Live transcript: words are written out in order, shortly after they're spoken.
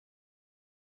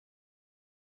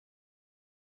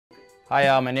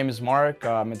Hi, my name is Mark.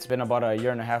 It's been about a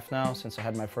year and a half now since I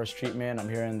had my first treatment. I'm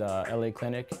here in the LA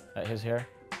clinic at his hair.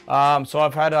 So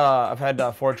I've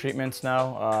had 4 treatments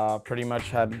now. Pretty much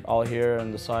had all here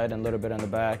on the side and a little bit on the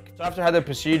back. So after I had the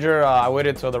procedure, I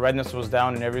waited till the redness was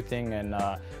down and everything, and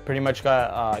pretty much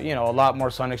got a lot more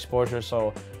sun exposure.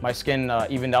 So my skin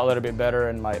evened out a little bit better,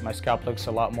 and my scalp looks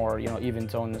a lot more even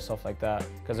toned and stuff like that.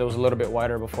 Because it was a little bit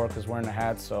whiter before because wearing a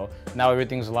hat. So now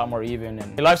everything's a lot more even,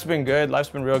 and life's been good. Life's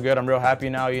been real good. I'm real happy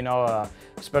now.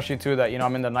 Especially too that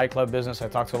I'm in the nightclub business. I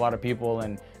talk to a lot of people,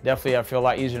 and definitely I feel a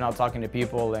lot easier now talking to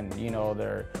people, and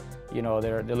they're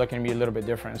looking at me a little bit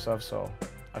different and stuff. So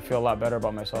I feel a lot better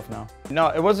about myself now. No,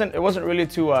 it wasn't really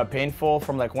too painful.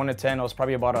 From like 1 to 10, it was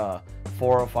probably about a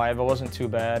 4 or 5. It wasn't too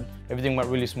bad. Everything went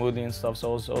really smoothly and stuff,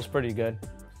 so it was pretty good.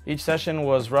 Each session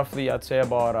was roughly, I'd say,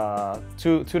 about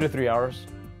 2 to 3 hours.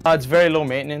 It's very low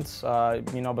maintenance.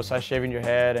 Besides shaving your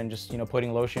head and just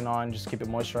putting lotion on, just keep it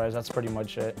moisturized. That's pretty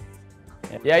much it.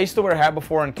 Yeah, I used to wear a hat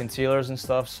before and concealers and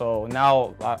stuff, so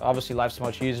now obviously life's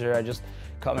much easier. I just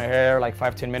cut my hair like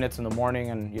 5-10 minutes in the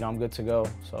morning, and I'm good to go.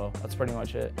 So that's pretty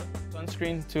much it.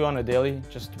 Sunscreen too on a daily,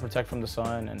 just to protect from the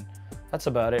sun, and that's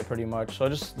about it pretty much. So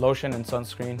just lotion and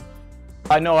sunscreen.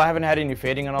 I know I haven't had any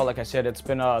fading at all. Like I said, it's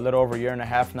been a little over a year and a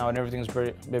half now, and everything's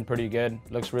been pretty good.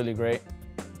 Looks really great.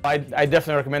 I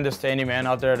definitely recommend this to any man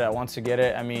out there that wants to get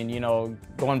it. I mean,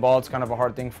 going bald is kind of a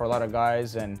hard thing for a lot of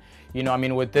guys, and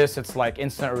with this, it's like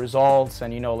instant results,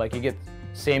 and like you get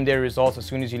same-day results as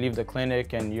soon as you leave the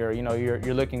clinic, and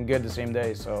you're looking good the same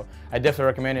day. So I definitely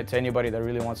recommend it to anybody that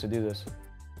really wants to do this.